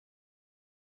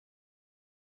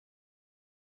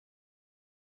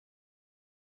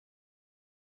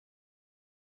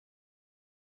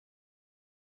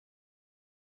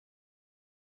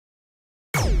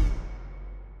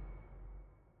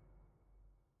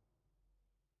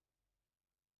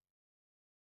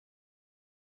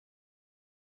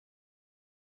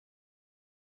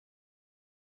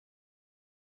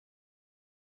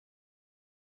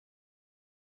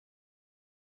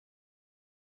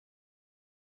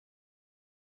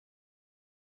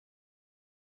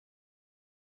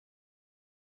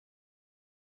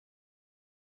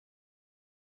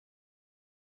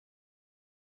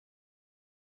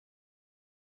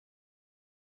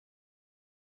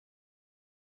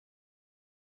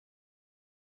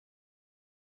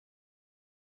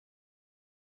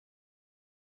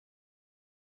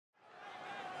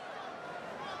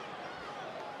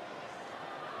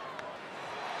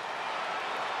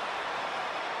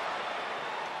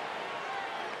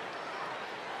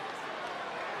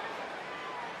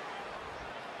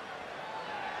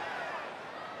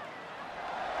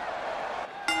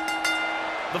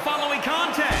The following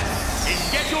contest is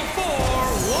scheduled for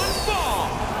one fall.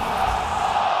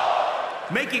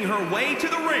 Making her way to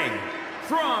the ring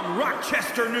from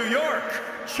Rochester, New York,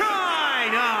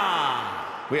 Chyna.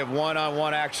 We have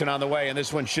one-on-one action on the way, and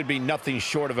this one should be nothing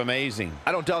short of amazing.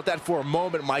 I don't doubt that for a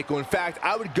moment, Michael. In fact,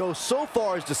 I would go so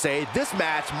far as to say this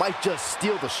match might just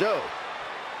steal the show.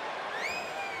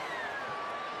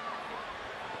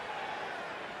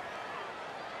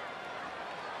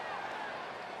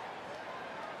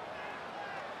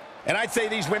 And I'd say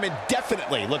these women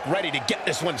definitely look ready to get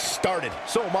this one started.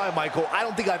 So am I, Michael. I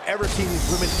don't think I've ever seen these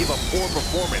women give a poor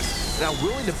performance. And I'm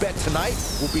willing to bet tonight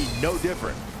will be no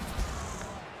different.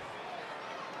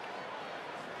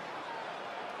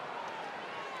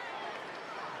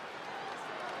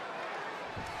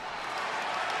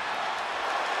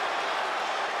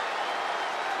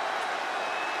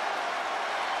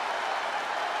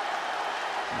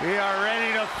 We are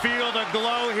ready to feel the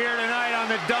glow here tonight on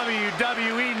the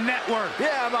WWE Network.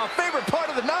 Yeah, my favorite part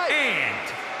of the night. And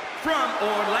from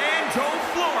Orlando,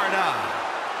 Florida,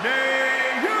 Naomi.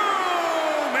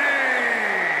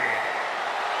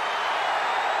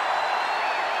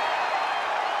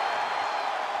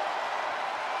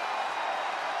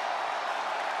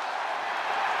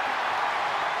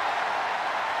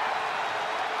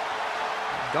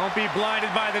 Don't be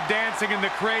blinded by the dancing and the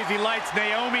crazy lights.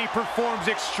 Naomi performs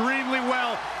extremely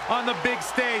well on the big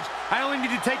stage. I only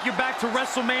need to take you back to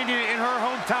WrestleMania in her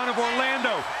hometown of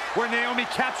Orlando, where Naomi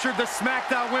captured the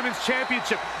SmackDown Women's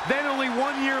Championship. Then only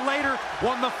 1 year later,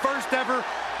 won the first ever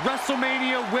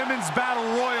WrestleMania Women's Battle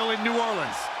Royal in New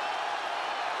Orleans.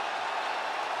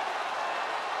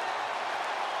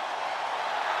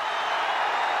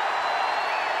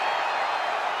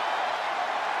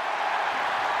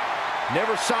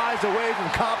 Never shies away from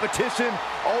competition,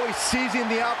 always seizing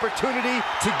the opportunity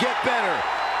to get better.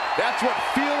 That's what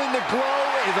feeling the glow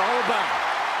is all about.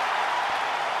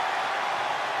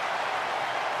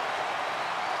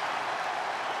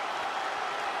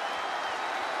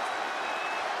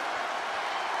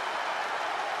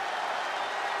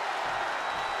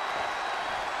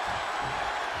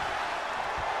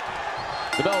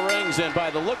 The bell rings, and by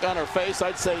the look on her face,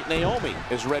 I'd say Naomi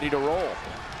is ready to roll.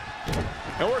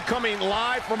 And we're coming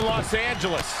live from Los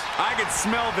Angeles. I could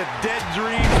smell the dead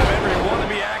dreams of every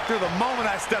wannabe actor the moment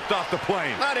I stepped off the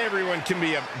plane. Not everyone can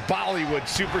be a Bollywood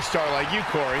superstar like you,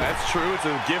 Corey. That's true. It's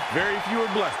a gift very few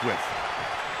are blessed with.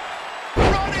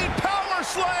 Running power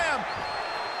slam!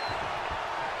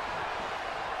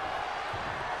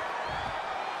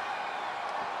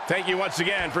 Thank you once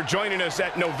again for joining us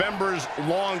at November's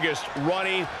longest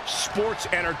running sports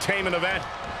entertainment event.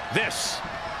 This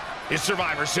is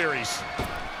Survivor Series.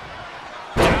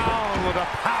 Down with a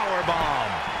power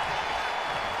bomb.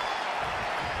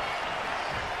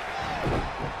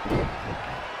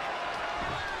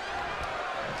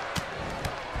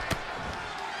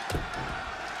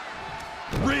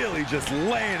 Really just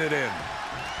laying it in.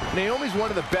 Naomi's one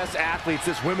of the best athletes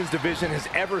this women's division has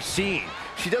ever seen.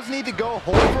 She doesn't need to go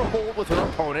hold for hold with her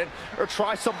opponent or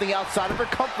try something outside of her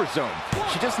comfort zone.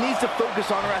 She just needs to focus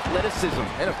on her athleticism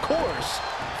and, of course,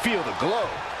 feel the glow.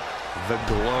 The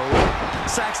glow?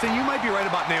 Saxton, you might be right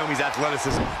about Naomi's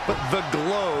athleticism, but the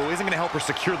glow isn't going to help her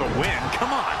secure the win.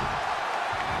 Come on.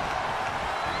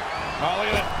 Oh, look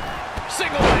at that.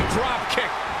 Single leg drop kick.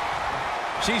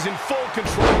 She's in full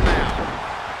control now.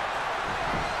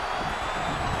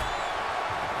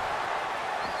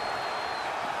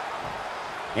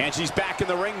 And she's back in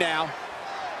the ring now.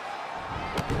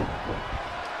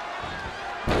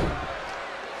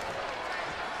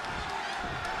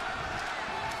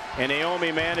 And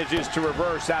Naomi manages to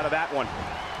reverse out of that one.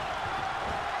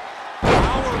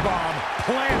 Powerbomb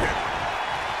planted.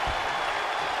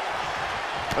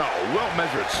 Oh,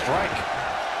 well-measured strike.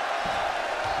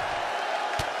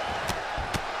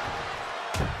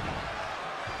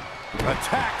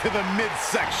 Attack to the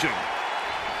midsection.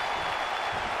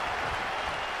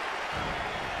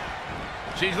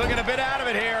 She's looking a bit out of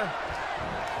it here.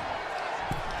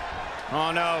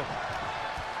 Oh, no.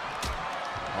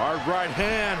 Hard right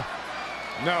hand.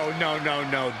 No, no, no,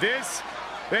 no. This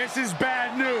is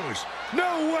bad news.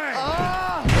 No way.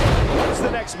 What's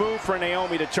the next move for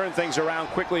Naomi to turn things around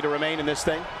quickly to remain in this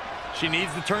thing? She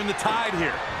needs to turn the tide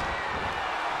here.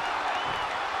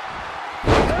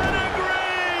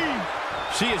 Pedigree!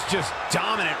 She is just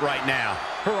dominant right now.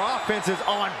 Her offense is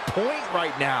on point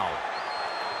right now.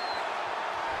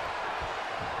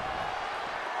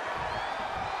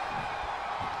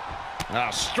 Oh,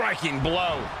 striking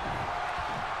blow.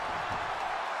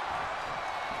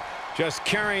 Just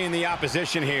carrying the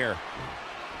opposition here.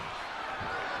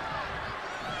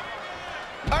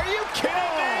 Are you kidding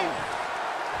me?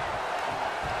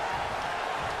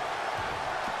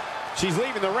 She's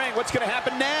leaving the ring. What's going to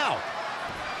happen now?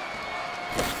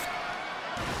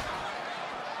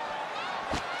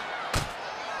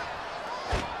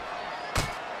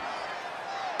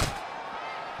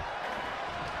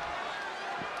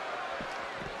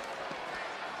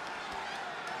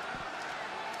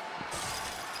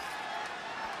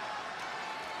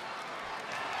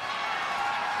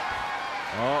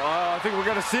 I think we're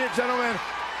going to see it, gentlemen.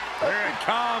 Here it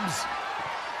comes.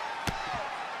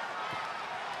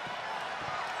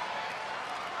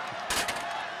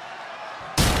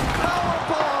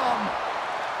 Powerbomb!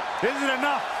 Is it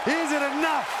enough? Is it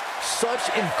enough? Such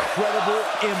incredible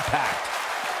impact.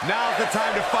 Now's the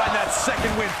time to find that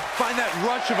second win. Find that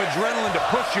rush of adrenaline to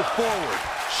push you forward.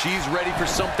 She's ready for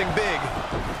something big.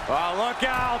 Oh, look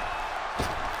out.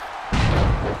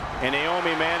 And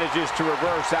Naomi manages to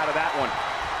reverse out of that one.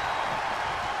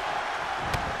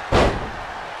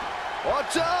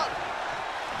 Watch out!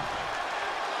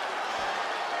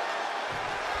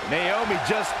 Naomi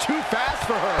just too fast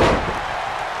for her.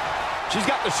 She's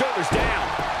got the shoulders down.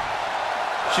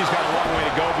 She's got a long way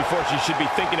to go before she should be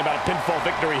thinking about a pinfall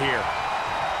victory here.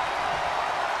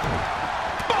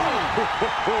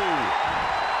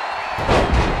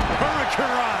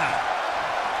 Hurricanrana.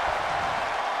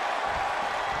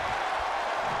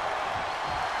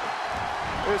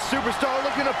 This superstar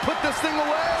looking to put this thing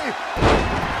away.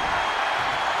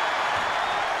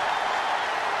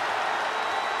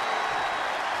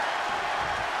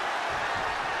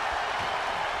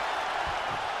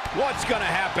 What's going to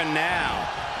happen now?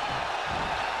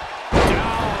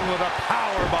 Down with a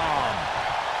power bomb.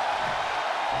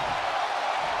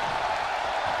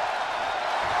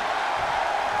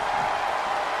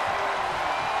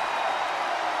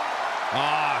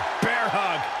 Bear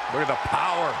hug. Look at the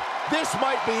power. This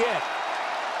might be it.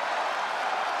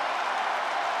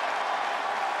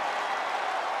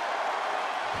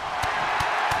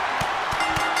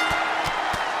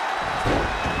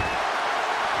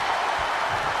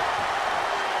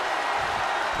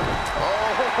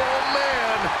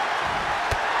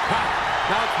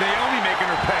 Now it's Naomi making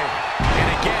her pay. And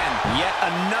again, yet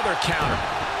another counter.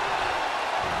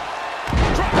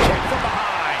 Drop kick from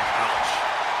behind. Ouch.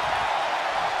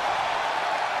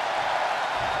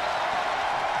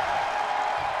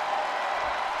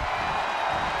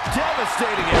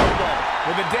 Devastating elbow.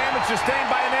 With the damage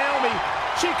sustained by Naomi,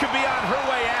 she could be on her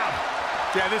way out.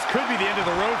 Yeah, this could be the end of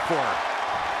the road for her.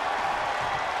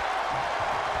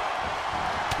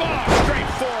 Oh, straight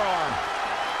forearm.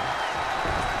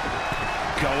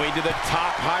 Going to the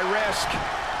top, high risk.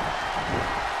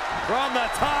 From the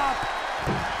top.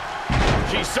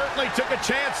 She certainly took a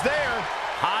chance there.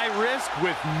 High risk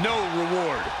with no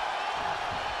reward.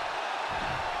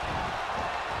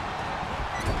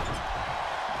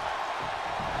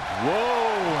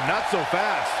 Whoa, not so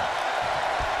fast.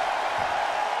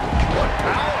 What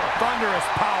power! Thunderous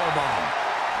powerbomb.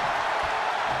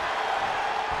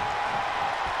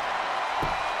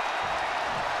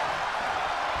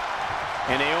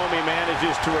 And Naomi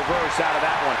manages to reverse out of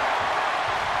that one.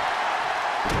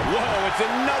 Whoa, it's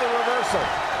another reversal.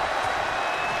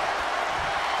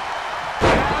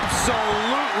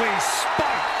 Absolutely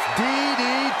spiked.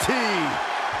 DDT.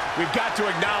 We've got to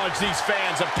acknowledge these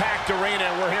fans, a packed arena,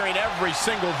 and we're hearing every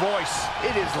single voice.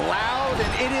 It is loud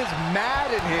and it is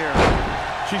mad in here.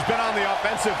 She's been on the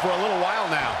offensive for a little while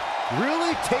now.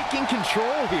 Really taking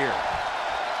control here.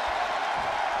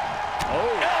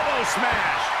 Oh, elbow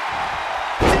smash.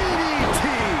 DDT.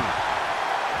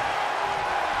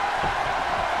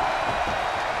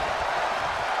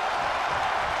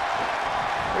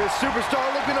 This superstar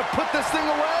looking to put this thing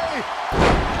away.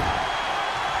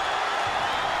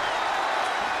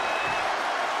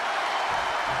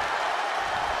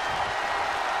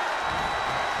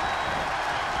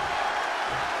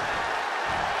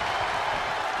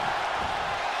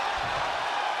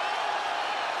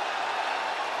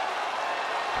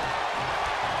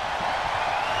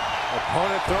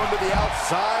 Opponent thrown to the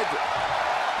outside.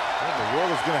 What in the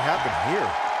world is going to happen here?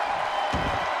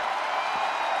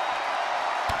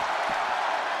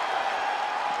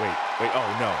 Wait, oh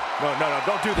no. No,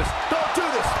 don't do this. Don't do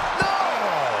this. No!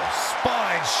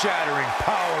 Spine-shattering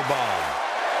powerbomb.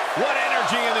 What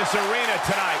energy in this arena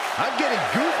tonight. I'm getting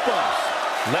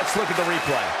goosebumps. Let's look at the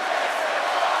replay.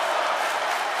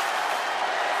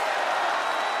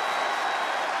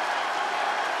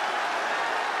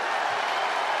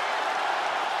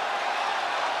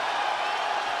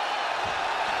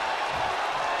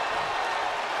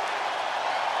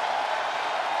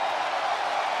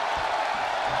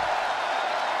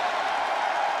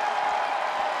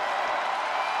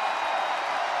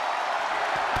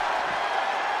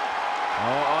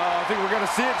 I think we're going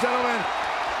to see it, gentlemen.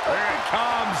 There it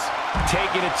comes.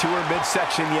 Taking it to her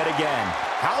midsection yet again.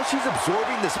 How she's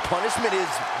absorbing this punishment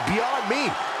is beyond me.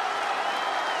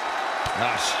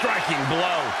 A striking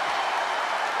blow.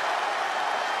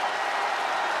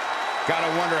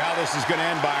 Gotta wonder how this is gonna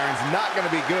end, Byron. It's not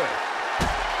gonna be good.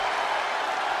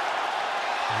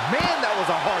 Man, that was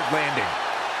a hard landing.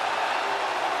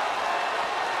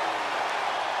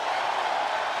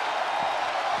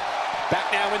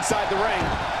 Back now inside the ring.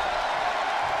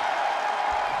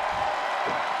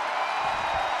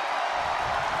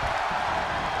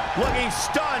 Looking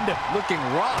stunned. Looking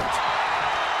rocked.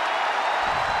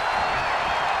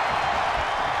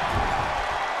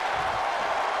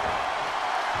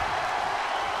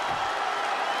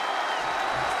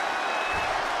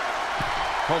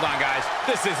 Hold on, guys.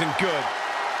 This isn't good.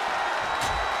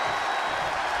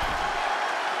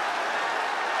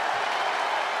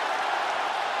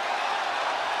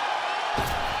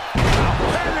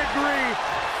 Pedigree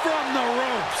from the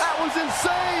ropes. That was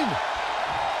insane.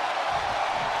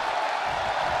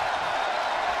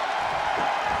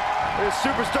 This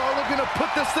superstar looking to put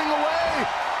this thing away.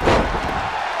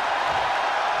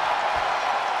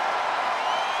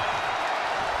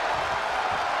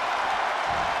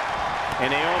 And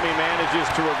Naomi manages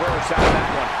to reverse out of that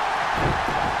one.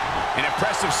 An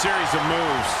impressive series of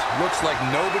moves. Looks like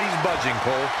nobody's budging,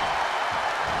 Cole.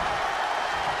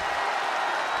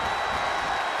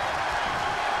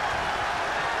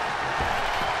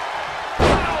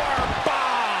 Power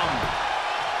bomb!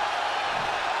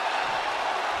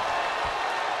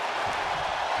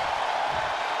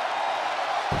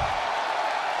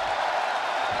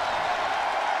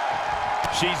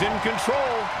 She's in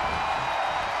control.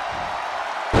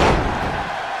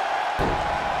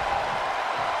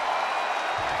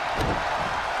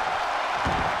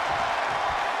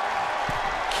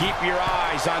 Keep your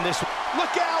eyes on this.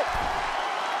 Look out!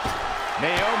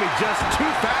 Naomi just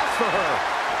too fast for her.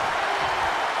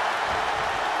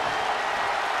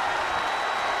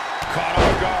 Caught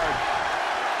off guard.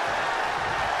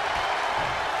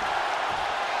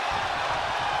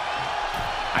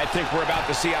 I think we're about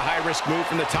to see a high-risk move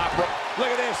from the top rope. Look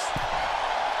at this.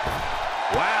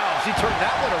 Wow, she turned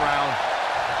that one around.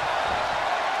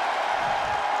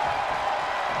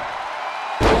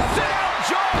 Sit-out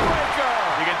jawbreaker.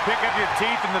 You can pick up your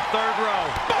teeth in the third row.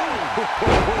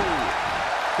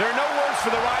 There are no words for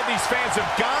the ride these fans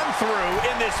have gone through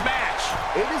in this match.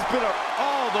 It has been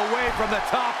All the way from the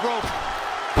top rope.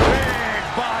 Big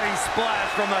body splash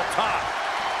from the top.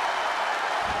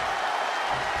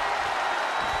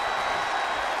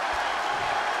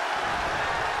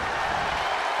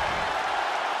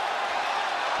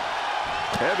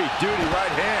 heavy-duty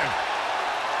right hand.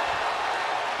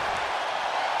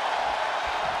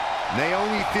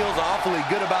 Naomi feels awfully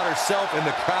good about herself, and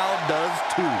the crowd does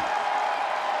too.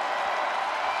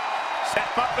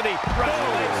 Step up for the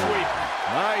Russian leg sweep.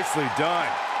 Nicely done.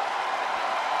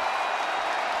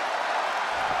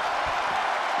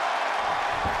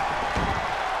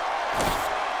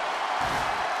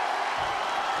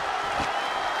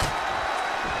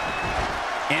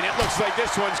 And it looks like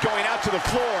this one's going out to the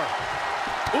floor.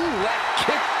 Ooh, that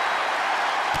kick.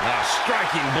 A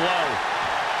striking blow.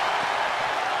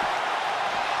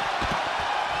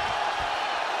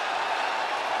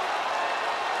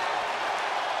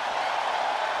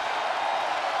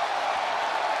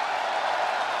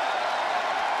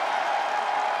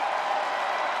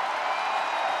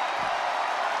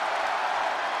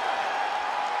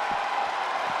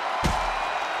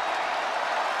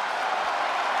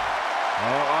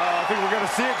 I think we're going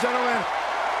to see it, gentlemen.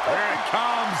 There it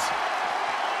comes.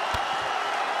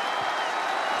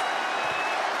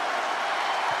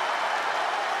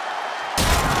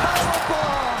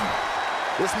 Powerbomb.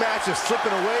 This match is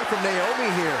slipping away from Naomi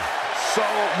here. So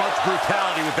much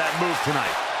brutality with that move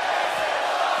tonight.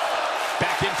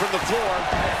 Back in from the floor.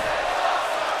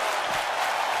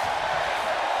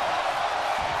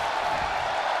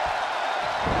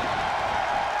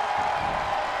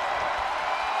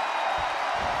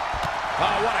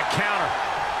 Oh, what a counter.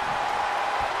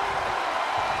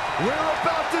 We're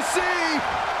about to see.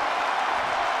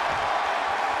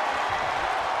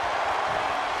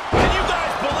 Can you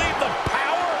guys believe the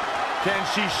power? Can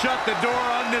she shut the door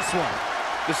on this one?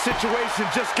 The situation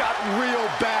just got real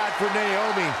bad for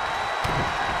Naomi.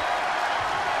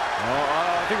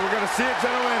 I think we're going to see it,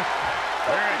 gentlemen.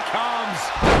 There it comes.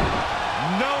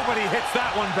 Nobody hits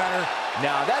that one better.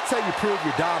 Now, that's how you prove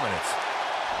your dominance.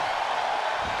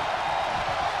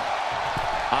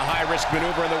 A high-risk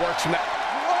maneuver in the works from that.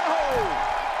 Whoa!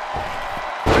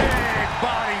 Big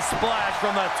body splash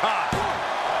from the top.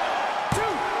 1,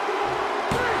 2,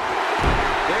 3.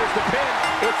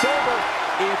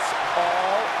 it's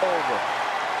all over.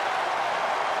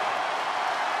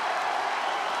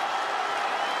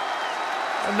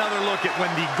 Another look at when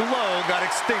the glow got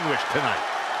extinguished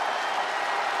tonight.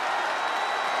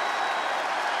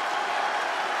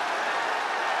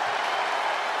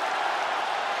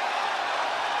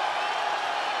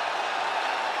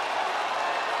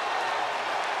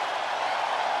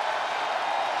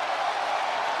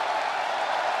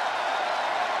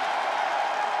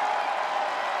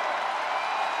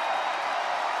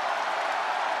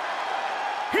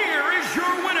 Here is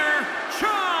your winner,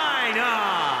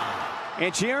 Chyna.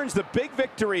 And she earns the big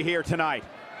victory here tonight.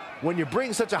 When you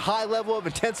bring such a high level of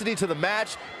intensity to the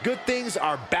match, good things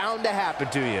are bound to happen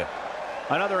to you.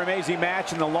 Another amazing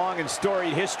match in the long and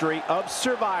storied history of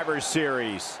Survivor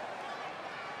Series.